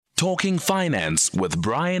Talking Finance with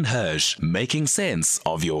Bryan Hirsch, making sense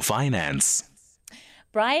of your finance.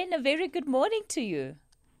 Bryan, a very good morning to you.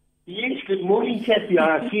 Yes, good morning, Kathy.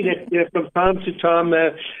 I see that from time to time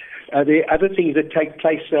there are other things that take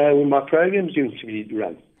place when my program's doing to be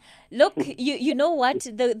run. Look, you know what?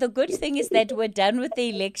 The good thing is that we're done with the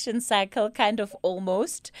election cycle, kind of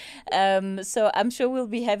almost. So I'm sure we'll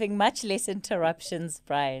be having much less interruptions,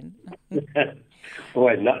 Bryan. All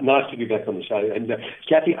right, nice to be back on the show. And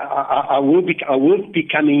Kathy, I will be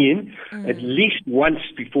coming in at least once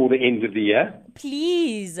before the end of the year.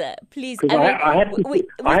 Please. Because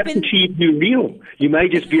I haven't seen you real. You may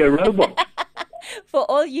just be a robot. For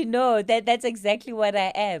all you know, that's exactly what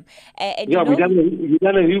I am. And we don't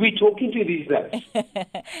know who we're talking to these days.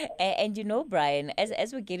 And you know, Bryan,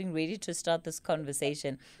 as we're getting ready to start this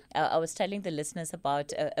conversation, I was telling the listeners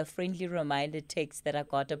about a friendly reminder text that I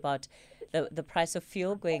got about the price of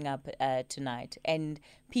fuel going up tonight. And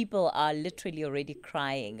people are literally already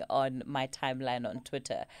crying on my timeline on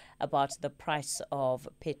Twitter about the price of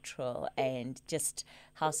petrol and just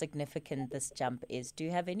how significant this jump is. Do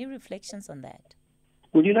you have any reflections on that?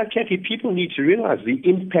 Well, you know, Kathy, people need to realize the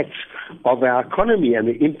impact of our economy and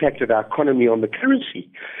the impact of our economy on the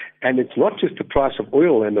currency. And it's not just the price of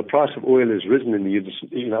oil, and the price of oil has risen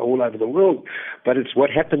in all over the world, but it's what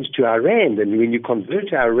happens to our rand. And when you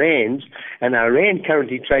convert our rands, and our rand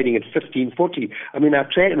currently trading at 15.40, I mean, our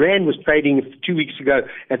rand was trading 2 weeks ago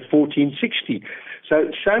at 14.60.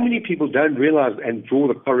 So many people don't realize and draw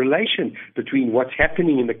the correlation between what's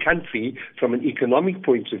happening in the country from an economic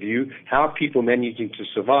point of view, how people are managing to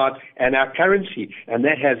survive, and our currency. And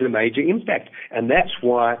that has a major impact. And that's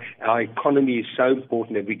why our economy is so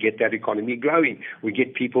important that we get that economy growing. We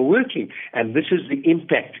get people working. And this is the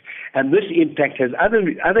impact. And this impact has other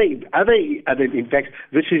impacts.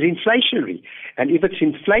 This is inflationary. And if it's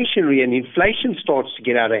inflationary and inflation starts to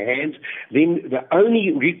get out of hand, then the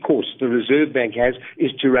only recourse the Reserve Bank has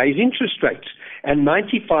is to raise interest rates. And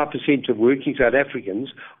 95% of working South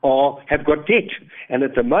Africans have got debt. And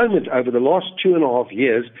at the moment, over the last 2.5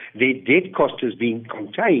 years, their debt cost has been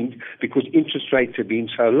contained because interest rates have been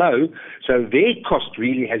so low. So their cost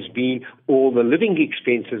really has been all the living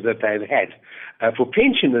expenses that they've had. For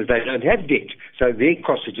pensioners, they don't have debt, so their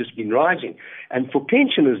costs have just been rising. And for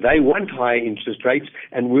pensioners, they want higher interest rates,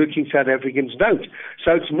 and working South Africans don't.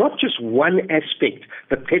 So it's not just one aspect,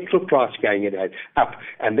 the petrol price going up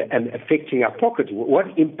and affecting our pockets. What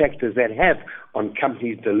impact does that have on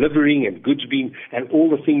companies delivering and goods being and all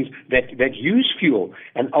the things that use fuel?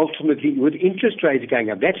 And ultimately, with interest rates going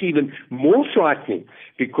up, that's even more frightening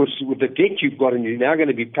because with the debt you've got and you're now going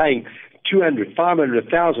to be paying 200, 500,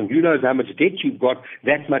 1,000, who knows how much debt you've got,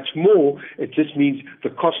 that much more. It just means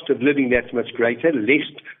the cost of living that much greater, less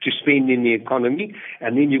to spend in the economy,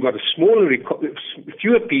 and then you've got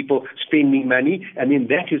fewer people spending money, and then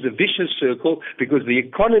that is a vicious circle because the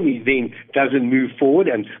economy then doesn't move forward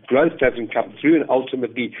and growth doesn't come through, and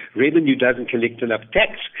ultimately revenue doesn't collect enough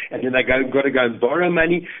tax, and then got to go and borrow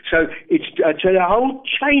money. So it's a whole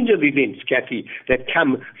chain of events, Kathy, that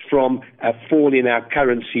come from a fall in our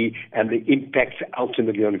currency and the impact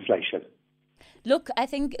ultimately on inflation. Look, I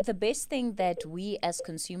think the best thing that we as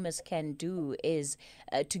consumers can do is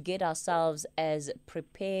to get ourselves as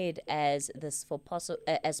prepared as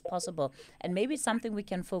possible. And maybe it's something we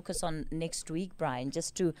can focus on next week, Bryan,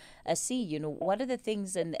 just to see, what are the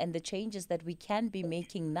things and the changes that we can be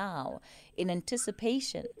making now in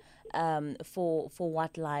anticipation for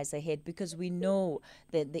what lies ahead, because we know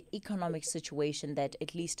that the economic situation that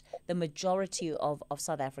at least the majority of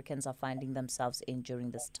South Africans are finding themselves in during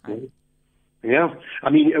this time. Yeah.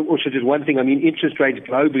 I mean, also just one thing. I mean, interest rates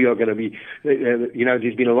globally are going to be,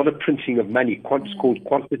 there's been a lot of printing of money. It's called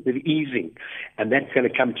quantitative easing. And that's going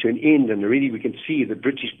to come to an end. And already we can see the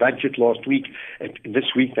British budget last week.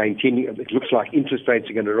 This week they're intending, it looks like interest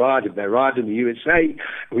rates are going to rise. If they rise in the USA,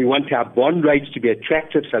 we want our bond rates to be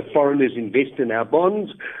attractive so foreigners invest in our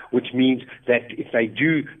bonds, which means that if they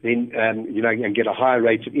do then, and get a higher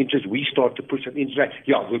rate of interest, we start to push up interest rates.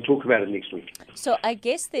 Yeah, we'll talk about it next week. So I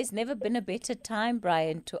guess there's never been a better time,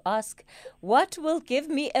 Bryan, to ask, what will give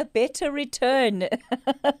me a better return?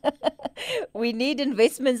 We need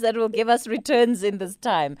investments that will give us returns in this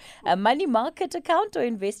time. A money market account or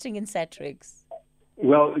investing in Satrix?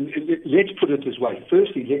 Well, let's put it this way.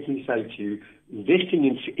 Firstly, let me say to you,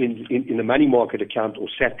 investing in a money market account or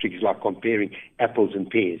Satrix is like comparing apples and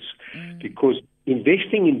pears, because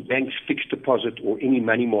investing in banks' fixed deposit or any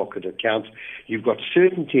money market account, you've got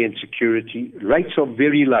certainty and security. Rates are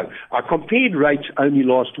very low. I compared rates only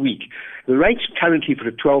last week. The rates currently for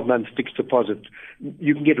a 12-month fixed deposit,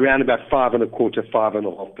 you can get around about 5.25%,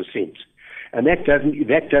 5.5%. and that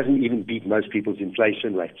doesn't even beat most people's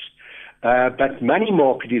inflation rates. But money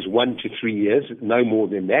market is 1 to 3 years, no more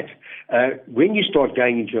than that. When you start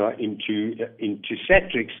going into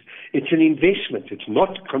Satrix, it's an investment. It's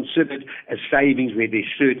not considered as savings where there's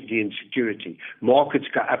certainty and security. Markets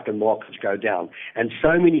go up and markets go down, and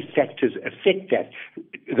so many factors affect that.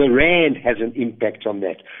 The rand has an impact on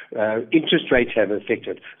that. Interest rates have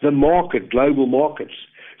affected the market, global markets.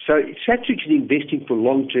 So Satrix is investing for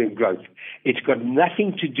long-term growth. It's got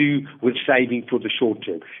nothing to do with saving for the short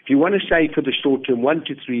term. If you want to save for the short term, 1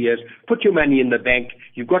 to 3 years, put your money in the bank.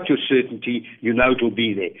 You've got your certainty. You know it'll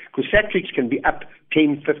be there. Because Satrix can be up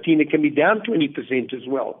 10, 15. It can be down 20% as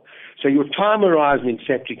well. So your time horizon in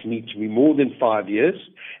Satrix needs to be more than 5 years.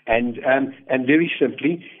 And very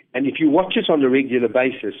simply, and if you watch us on a regular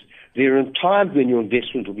basis, there are times when your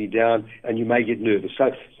investment will be down and you may get nervous.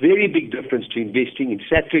 So very big difference to investing in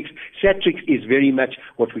Satrix. Satrix is very much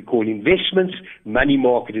what we call investments. Money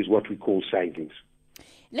market is what we call savings.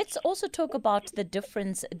 Let's also talk about the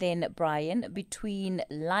difference then, Brian, between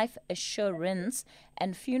life assurance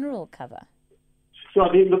and funeral cover. So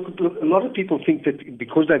look, a lot of people think that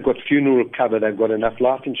because they've got funeral cover, they've got enough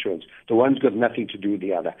life insurance. The one's got nothing to do with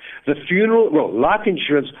the other. Life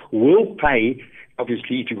insurance will pay.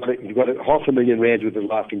 Obviously, if you've got R500,000 worth of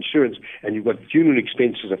life insurance and you've got funeral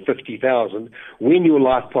expenses of 50,000, when your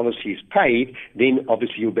life policy is paid, then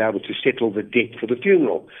obviously you'll be able to settle the debt for the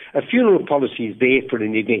funeral. A funeral policy is there for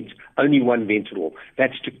an event, only one event at all.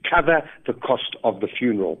 That's to cover the cost of the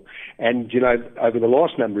funeral. And, over the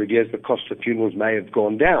last number of years, the cost of funerals may have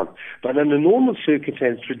gone down. But in a normal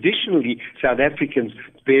circumstance, traditionally, South Africans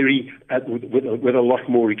bury with a lot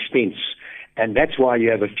more expense. And that's why you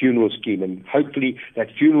have a funeral scheme, and hopefully that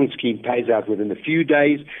funeral scheme pays out within a few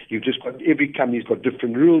days. Every company's got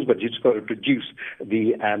different rules, but you've just got to produce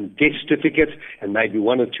the death certificate and maybe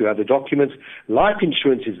one or two other documents. Life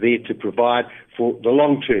insurance is there to provide for the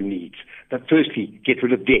long-term needs. But firstly, get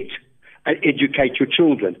rid of debt, educate your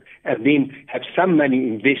children, and then have some money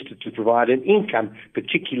invested to provide an income,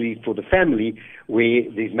 particularly for the family, where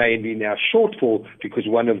there may be now shortfall because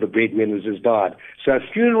one of the breadwinners has died. So a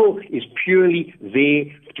funeral is purely there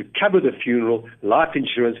to cover the funeral. Life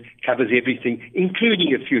insurance covers everything,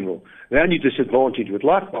 including a funeral. The only disadvantage with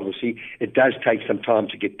life policy, it does take some time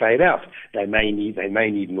to get paid out. They may need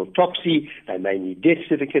an autopsy, they may need death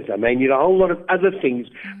certificates, they may need a whole lot of other things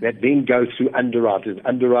that then go through underwriters.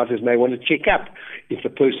 Underwriters may want to check up if the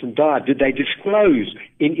person died. Did they disclose?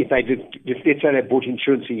 If let's say they bought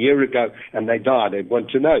insurance a year ago and they died, they want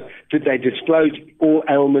to know, did they disclose all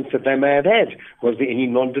ailments that they may have had? Was there any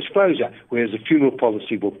non-disclosure? Whereas a funeral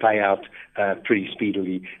policy will pay out pretty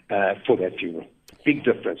speedily for that funeral. Big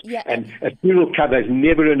difference. Yeah. And a funeral cover is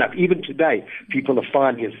never enough. Even today, people are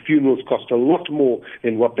finding that funerals cost a lot more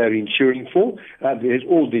than what they're insuring for. There's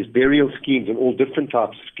all these burial schemes and all different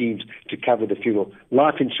types of schemes to cover the funeral.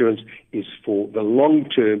 Life insurance is for the long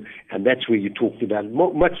term, and that's where you're talking about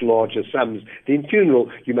much larger sums. Then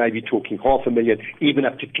funeral, you may be talking R500,000, even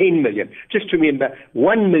up to 10 million. Just remember,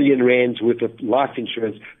 1 million rands worth of life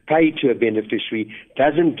insurance paid to a beneficiary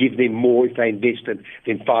doesn't give them more if they invested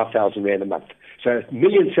than 5,000 rand a month. So a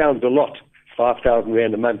million sounds a lot. 5,000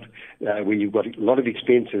 rand a month, where you've got a lot of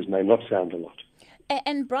expenses, may not sound a lot.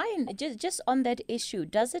 And Brian, just on that issue,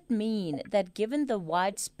 does it mean that given the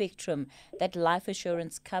wide spectrum that life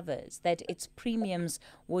assurance covers, that its premiums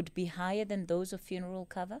would be higher than those of funeral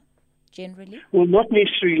cover? Generally? Well, not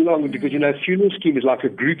necessarily long, because, funeral scheme is like a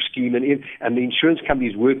group scheme, and the insurance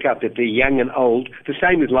companies work out that they're young and old, the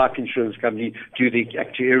same as life insurance companies do the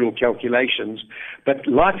actuarial calculations. But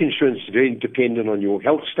life insurance is very dependent on your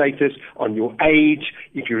health status, on your age,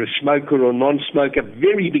 if you're a smoker or non-smoker,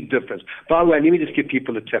 very big difference. By the way, let me just give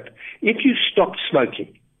people a tip. If you stop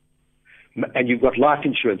smoking, and you've got life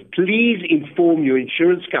insurance, please inform your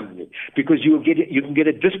insurance company, because you can get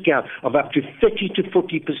a discount of up to 30 to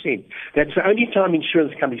 40%. That's the only time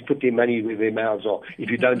insurance companies put their money where their mouths are, if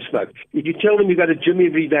you don't smoke. If you tell them you go to gym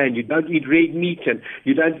every day and you don't eat red meat and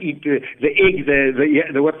you don't eat the egg,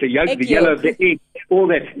 the yolk, the yellow of the egg, all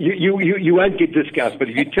that, you won't get discounts. But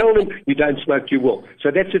if you tell them you don't smoke, you will.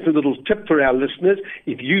 So that's just a little tip for our listeners.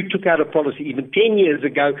 If you took out a policy even 10 years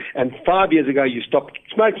ago and 5 years ago you stopped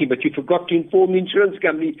smoking, but you forgot to inform the insurance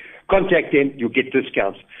company, contact them, you'll get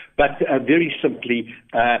discounts. But very simply,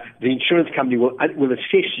 the insurance company will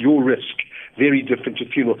assess your risk. very different to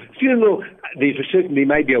funeral. Funeral, there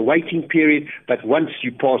may be a waiting period, but once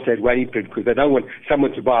you pass that waiting period, because they don't want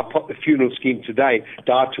someone to buy a funeral scheme today,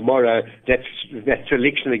 die tomorrow, that's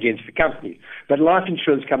selection against the company. But life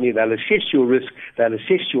insurance company, they'll assess your risk, they'll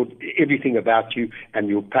assess everything about you, and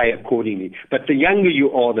you'll pay accordingly. But the younger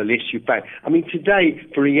you are, the less you pay. I mean, today,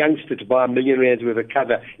 for a youngster to buy R1 million worth of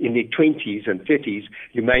cover in their 20s and 30s,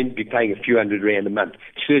 you may be paying a few $100 a month,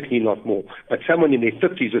 certainly not more. But someone in their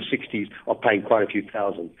 50s or 60s are paying quite a few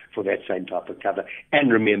thousand for that same type of cover.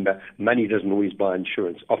 And remember, money doesn't always buy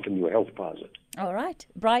insurance. Often your health buys it. All right.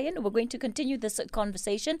 Brian, we're going to continue this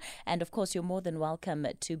conversation. And, of course, you're more than welcome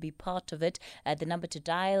to be part of it. The number to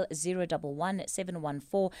dial,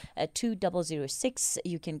 011-714-2006.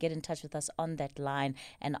 You can get in touch with us on that line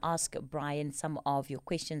and ask Brian some of your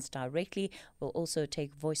questions directly. We'll also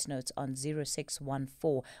take voice notes on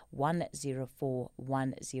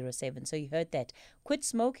 0614-104-107. So you heard that. Quit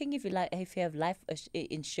smoking if you have life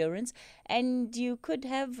insurance, and you could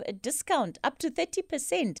have a discount up to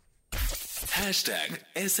 30%.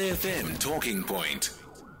 #SFM Talking Point.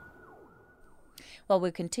 Well,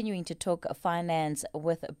 we're continuing to talk finance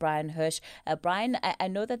with Bryan Hirsch. Brian, I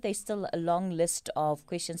know that there's still a long list of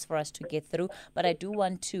questions for us to get through, but I do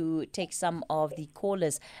want to take some of the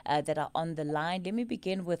callers that are on the line. Let me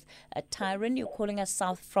begin with Tyron. You're calling us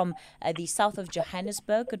from the south of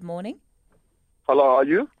Johannesburg. Good morning. Hello, are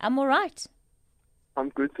you? I'm all right. I'm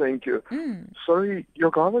good, thank you. Sorry,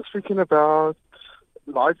 your guy was speaking about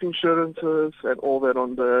life insurances and all that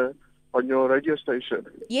on your radio station.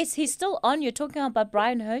 Yes, he's still on. You're talking about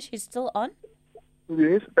Bryan Hirsch. He's still on?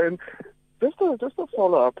 Yes, and just a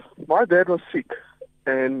follow-up. My dad was sick,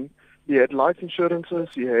 and he had life insurances,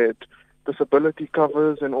 he had disability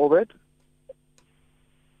covers and all that.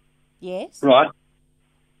 Yes. Right.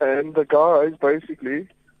 And the guys basically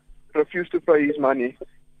refused to pay his money.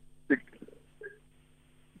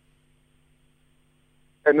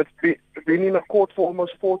 And it's been in a court for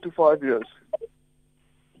almost 4 to 5 years.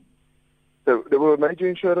 There were major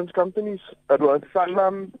insurance companies. It was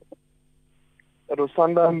Sanlam,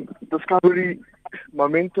 Discovery,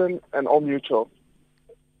 Momentum, and All Mutual.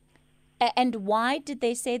 And why did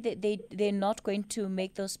they say that they're not going to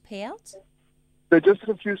make those payouts? They just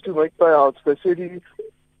refused to make payouts. They said he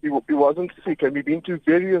wasn't sick, and we've been to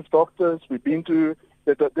various doctors. They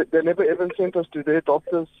never even sent us to their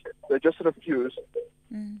doctors. They just refused.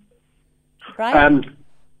 Right.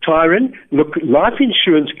 Tyron, look, life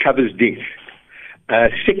insurance covers death.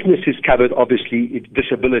 Sickness is covered, obviously.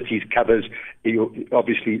 Disabilities covers,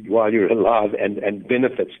 obviously, while you're alive and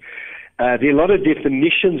benefits. There are a lot of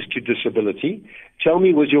definitions to disability. Tell me,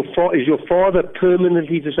 is your father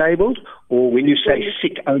permanently disabled, or when you say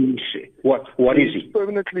sick only, what is he?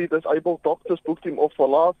 Permanently disabled. Doctors booked him off for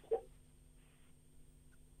life.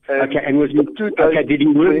 And was he okay? Did he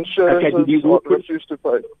work? Did he work? Refused to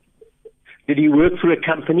pay. Did he work for a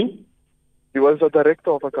company? He was a director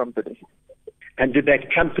of a company. And did that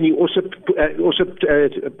company also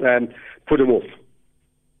put him off?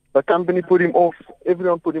 The company put him off.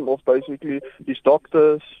 Everyone put him off, basically. His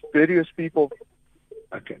doctors, various people.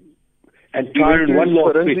 Okay. And Tyron, one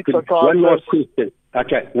last question.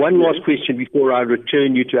 Okay, one last question before I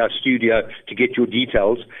return you to our studio to get your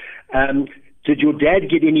details. Did your dad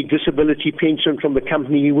get any disability pension from the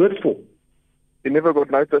company he worked for? He never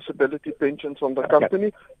got no disability pensions from the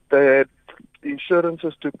company. They had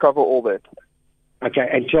insurances to cover all that. Okay,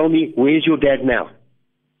 and tell me, where's your dad now?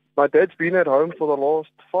 My dad's been at home for the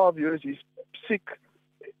last 5 years. He's sick,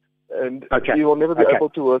 and he will never be able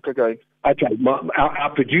to work again. Okay,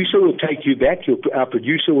 our producer will take you back. Our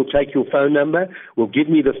producer will take your phone number, will give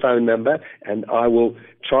me the phone number, and I will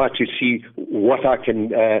try to see what I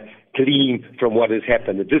can glean from what has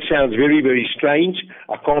happened. This sounds very, very strange.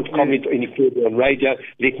 I can't comment any further on radio.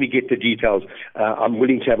 Let me get the details. I'm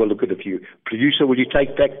willing to have a look at a few. Producer, will you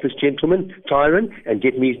take back this gentleman, Tyron, and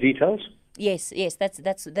get me his details? Yes,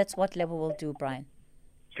 that's what level we'll do, Brian.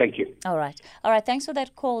 Thank you. All right. Thanks for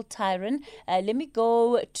that call, Tyron. Let me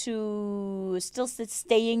go to still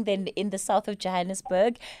staying then in the south of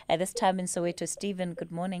Johannesburg. At this time in Soweto. Stephen,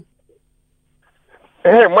 good morning.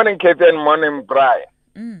 Hey, morning, Kate, and morning, Brian.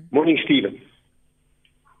 Morning, Stephen.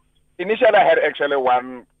 Initially, I had actually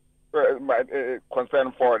one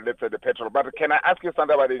concern for, let's say, the petrol. But can I ask you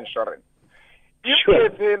something about the insurance? If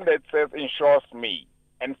anything that says insures me,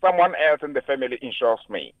 and someone else in the family insures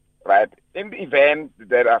me, right? In the event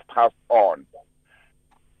that I've passed on,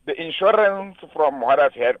 the insurance, from what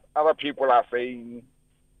I've heard, other people are saying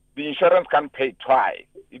the insurance can pay twice.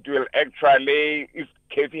 It will actually, if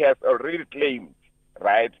Kathy has already claimed,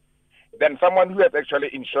 right, then someone who has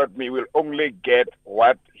actually insured me will only get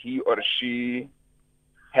what he or she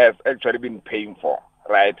has actually been paying for,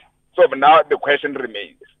 right? So now the question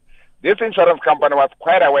remains. This insurance company was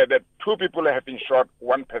quite aware that two people have insured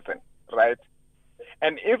one person, right?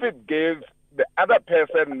 And if it gives the other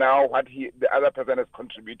person now what the other person has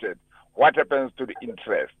contributed, what happens to the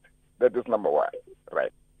interest? That is number one,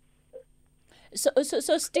 right?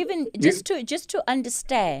 So Stephen, just to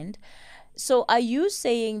understand, so are you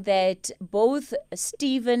saying that both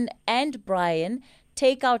Stephen and Bryan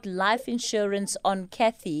take out life insurance on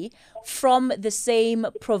Kathy from the same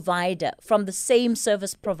provider, from the same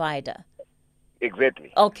service provider?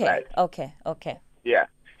 Exactly. Okay, right. okay. Yeah.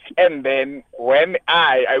 And then when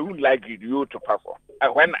I would like you to pass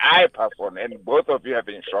on. When I pass on and both of you have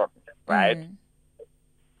insurance, right?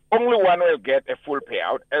 Only one will get a full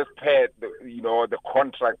payout as per the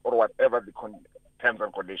contract or whatever the terms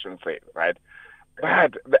and conditions say, right?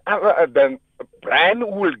 But the other, then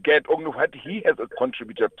Bryan will get only what he has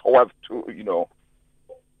contributed towards to,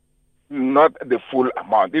 not the full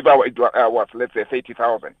amount. If I was, let's say,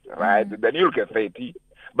 30,000, right? Then you'll get 30,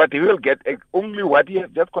 but he will get only what he has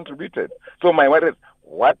just contributed. So my word is,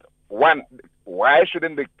 why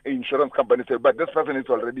shouldn't the insurance company say, but this person is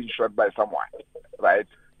already insured by someone, right?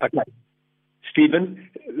 Okay. Stephen,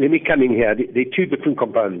 let me come in here. There are two different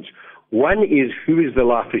components. One is who is the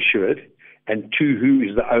life assured, and two, who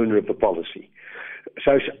is the owner of the policy.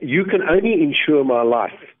 So you can only insure my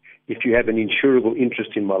life if you have an insurable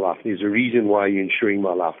interest in my life. There's a reason why you're insuring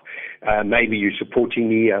my life. Maybe you're supporting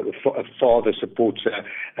me. A father supports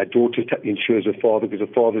a daughter, insures a father because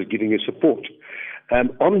a father is giving her support.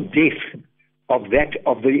 On death of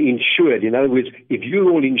the insured, in other words, if you're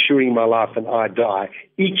all insuring my life and I die,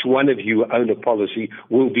 each one of you who own a policy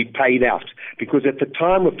will be paid out, because at the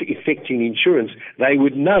time of effecting insurance, they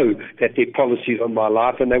would know that their policy is on my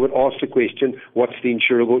life, and they would ask the question, what's the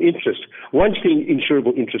insurable interest? Once the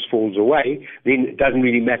insurable interest falls away, then it doesn't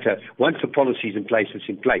really matter. Once the policy is in place, it's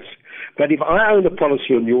in place. But if I own a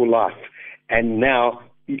policy on your life and now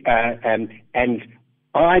and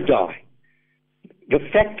I die, the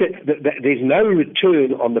fact that there's no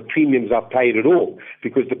return on the premiums I paid at all,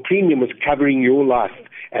 because the premium was covering your life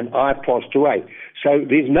and I passed away. So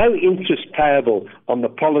there's no interest payable on the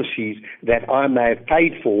policies that I may have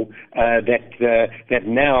paid for that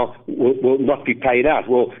now will not be paid out.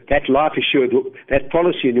 Well, that life assured, that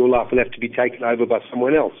policy in your life will have to be taken over by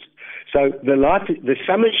someone else. So the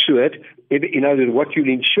sum assured, what you're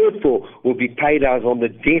insured for, will be paid out on the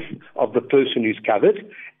death of the person who's covered.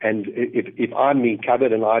 And if I'm being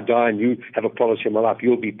covered and I die and you have a policy on my life,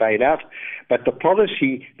 you'll be paid out. But the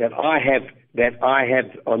policy that I have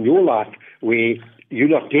on your life, where you're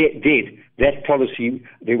not dead, that policy,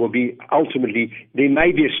 there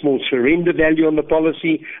may be a small surrender value on the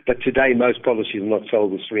policy, but today most policies are not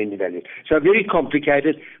sold with surrender value. So very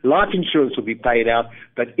complicated. Life insurance will be paid out,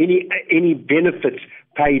 but any benefits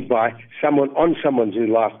paid by someone on someone's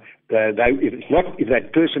life, if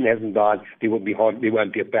that person hasn't died, there won't be a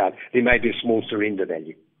payout. There may be a small surrender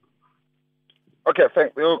value. Okay,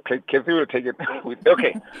 thanks. Okay, Kathy will take it.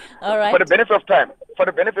 Okay. All right. For the benefit of time,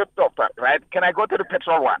 right? Can I go to the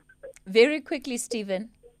petrol one? Very quickly, Stephen.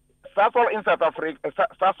 Sasol in South Africa.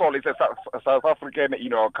 Sasol is a South African,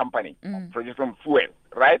 company producing fuel,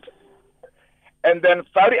 right? And then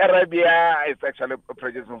Saudi Arabia is actually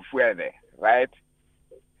producing fuel there, right?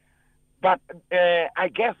 But I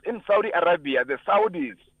guess in Saudi Arabia, the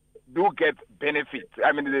Saudis do get benefits.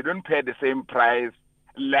 I mean, they don't pay the same price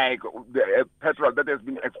like the petrol that has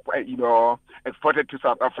been exported to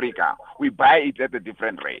South Africa. We buy it at a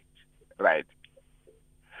different rate, right?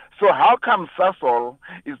 So how come Sasol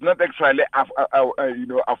is not actually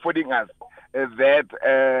affording us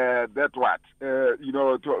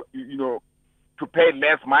to pay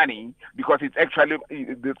less money, because it's actually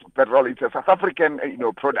this petrol, it's a South African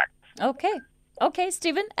product. Okay,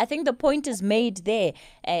 Stephen, I think the point is made there.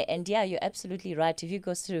 And yeah, you're absolutely right. If you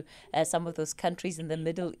go through some of those countries in the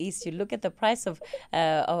Middle East, you look at the price of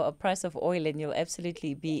oil, and you'll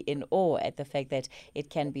absolutely be in awe at the fact that it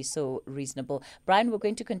can be so reasonable. Bryan, we're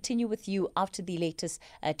going to continue with you after the latest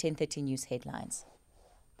 10:30 news headlines.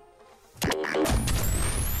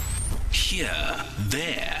 Here,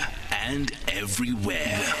 there, and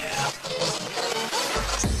everywhere.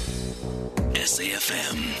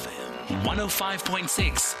 SAFM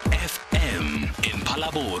 105.6 FM in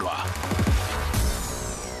Phalaborwa.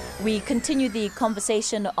 We continue the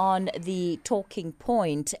conversation on the talking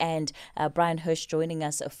point, and Bryan Hirsch joining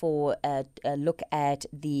us for a look at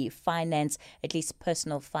the finance, at least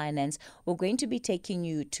personal finance. We're going to be taking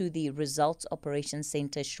you to the Results Operations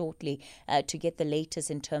Center shortly to get the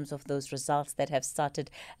latest in terms of those results that have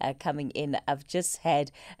started coming in. I've just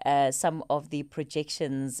had some of the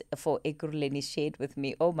projections for Ekurhuleni shared with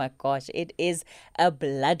me. Oh my gosh, it is a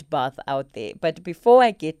bloodbath out there. But before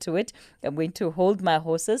I get to it, I'm going to hold my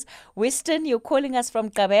horses. Weston, you're calling us from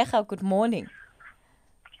Kabeja. Good morning.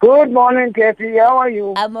 Good morning, Kathy. How are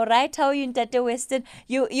you? I'm all right. How are you, Ntate Weston?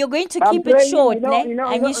 You're going to keep it short,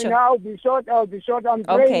 I'll be short. I'm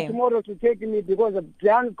praying tomorrow to take me because of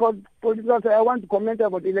Jan called political. I want to comment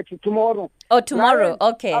about the election tomorrow. Oh, tomorrow.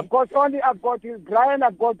 Bryan, okay. I've got you, Bryan.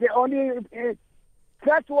 I've got the only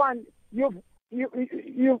first one.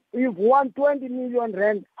 You've won 20 million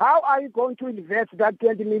rand. How are you going to invest that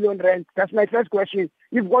 20 million rand? That's my first question.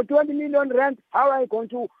 You've got 20 million rand. How are you going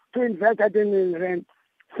to invest that 20 million rand?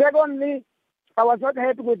 Secondly, I was not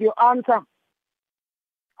happy with your answer.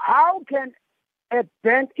 How can a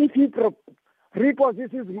bank, if he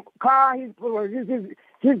repossesses his car, his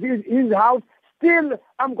house, still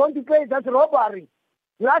I'm going to pay? That's robbery.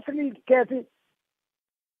 Lastly, Kathy,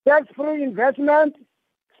 tax-free investment,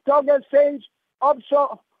 stock exchange,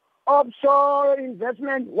 offshore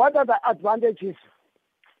investment, what are the advantages?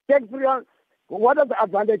 Tax-free, what are the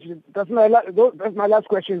advantages? That's my last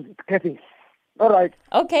question, Kathy. All right.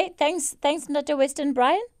 Okay, thanks, Ntate Weston.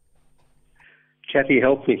 Bryan? Kathy,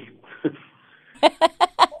 help me.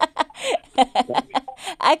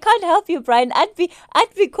 I can't help you, Bryan. I'd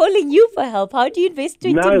be calling you for help. How do you invest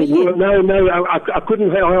 20 million? No, I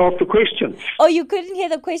couldn't hear half the question. Oh, you couldn't hear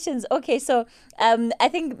the questions. Okay, so I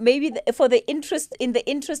think maybe in the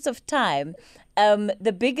interest of time,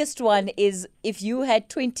 the biggest one is if you had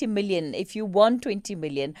 20 million, if you won 20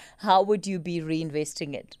 million, how would you be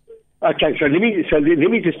reinvesting it? Okay, so let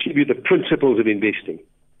me just give you the principles of investing.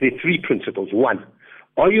 There are three principles. One,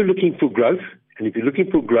 are you looking for growth? And if you're looking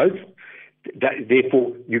for growth,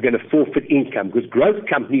 therefore you're going to forfeit income because growth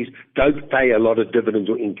companies don't pay a lot of dividends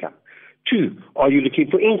or income. Two, are you looking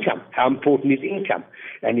for income? How important is income?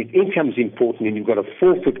 And if income is important and you've got a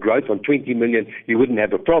 4-foot growth on 20 million, you wouldn't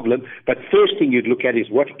have a problem. But first thing you'd look at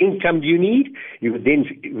is what income do you need? You would then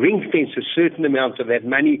ring fence a certain amount of that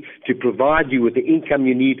money to provide you with the income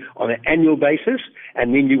you need on an annual basis,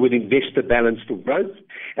 and then you would invest the balance for growth.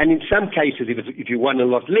 And in some cases, if you want a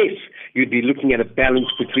lot less, you'd be looking at a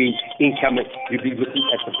balance between income. You'd be looking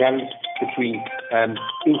at the balance between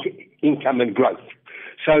income and growth.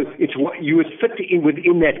 So it's what you would fit in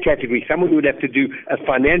within that category. Someone would have to do a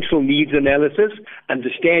financial needs analysis,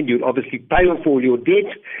 understand you'd obviously pay off all your debt.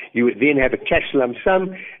 You would then have a cash lump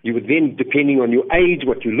sum. You would then, depending on your age,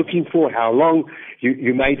 what you're looking for, how long,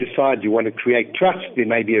 you may decide you want to create trust. There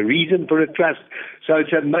may be a reason for a trust. So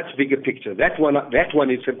it's a much bigger picture. That one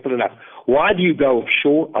is simple enough. Why do you go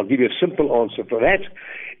offshore? I'll give you a simple answer for that.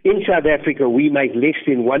 In South Africa, we make up less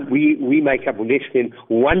than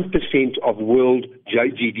 1% of world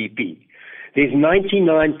GDP. There's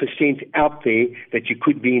 99% out there that you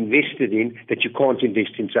could be invested in that you can't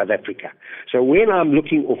invest in South Africa. So when I'm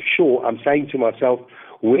looking offshore, I'm saying to myself,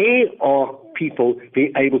 where are people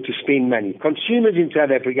being able to spend money? Consumers in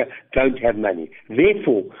South Africa don't have money.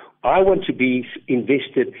 Therefore, I want to be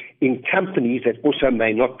invested in companies that also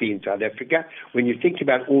may not be in South Africa. When you think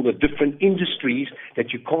about all the different industries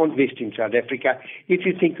that you can't invest in South Africa, if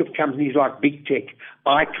you think of companies like Big Tech,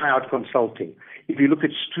 iCloud Consulting, if you look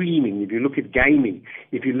at streaming, if you look at gaming,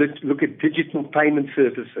 if you look at digital payment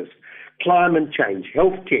services, climate change,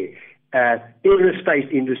 healthcare,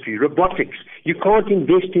 aerospace industry, robotics. You can't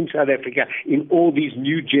invest in South Africa in all these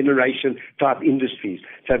new generation type industries.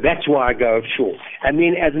 So that's why I go offshore. And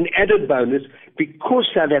then as an added bonus, because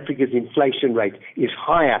South Africa's inflation rate is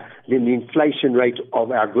higher than the inflation rate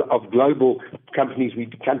of global countries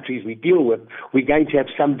we deal with, we're going to have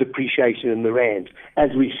some depreciation in the rand, as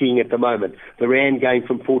we're seeing at the moment. The rand going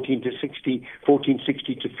from 14.60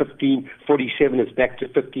 to 15.47 is back to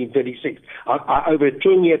 15.36. Over a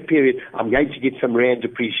 10-year period, I'm going to get some rand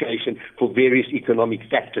depreciation for various economic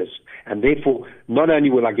factors. And therefore, not only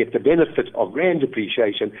will I get the benefit of rand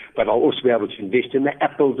depreciation, but I'll also be able to invest in the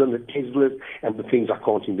Apples and the Teslas and the things I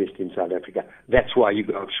can't invest in South Africa. That's why you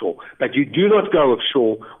go offshore. But you do not go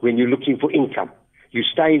offshore when you're looking for income. You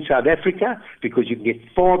stay in South Africa because you can get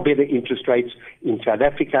far better interest rates in South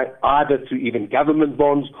Africa, either through even government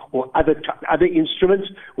bonds or other instruments,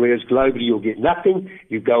 whereas globally you'll get nothing.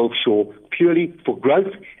 You go offshore purely for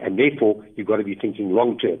growth, and therefore you've got to be thinking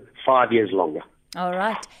long term, 5 years longer. All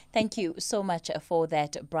right. Thank you so much for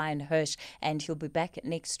that, Bryan Hirsch. And he'll be back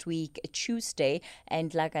next week, Tuesday.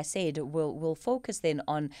 And like I said, we'll focus then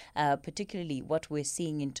on particularly what we're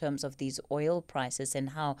seeing in terms of these oil prices and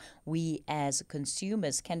how we as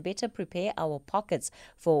consumers can better prepare our pockets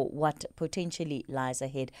for what potentially lies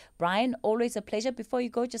ahead. Bryan, always a pleasure. Before you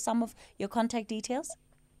go, just some of your contact details.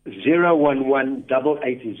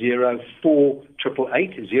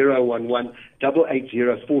 011-880-4888,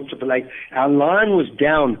 011-880-4888. Our line was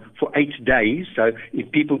down for 8 days, so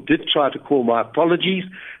if people did try to call, my apologies.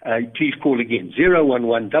 Please call again,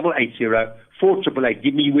 011-880-4888.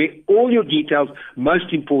 Give me all your details.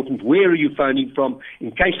 Most important, where are you phoning from?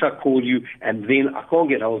 In case I call you and then I can't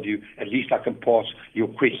get hold of you, at least I can pass your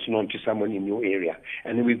question on to someone in your area.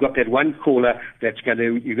 And then we've got that one caller that's going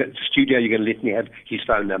to, you've got the studio, you're going to let me have his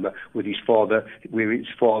phone number with his father, where his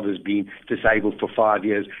father's been disabled for 5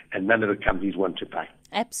 years and none of the companies want to pay.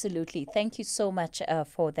 Absolutely. Thank you so much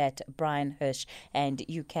for that, Bryan Hirsch. And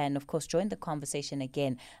you can, of course, join the conversation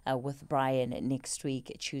again with Bryan next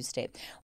week, Tuesday.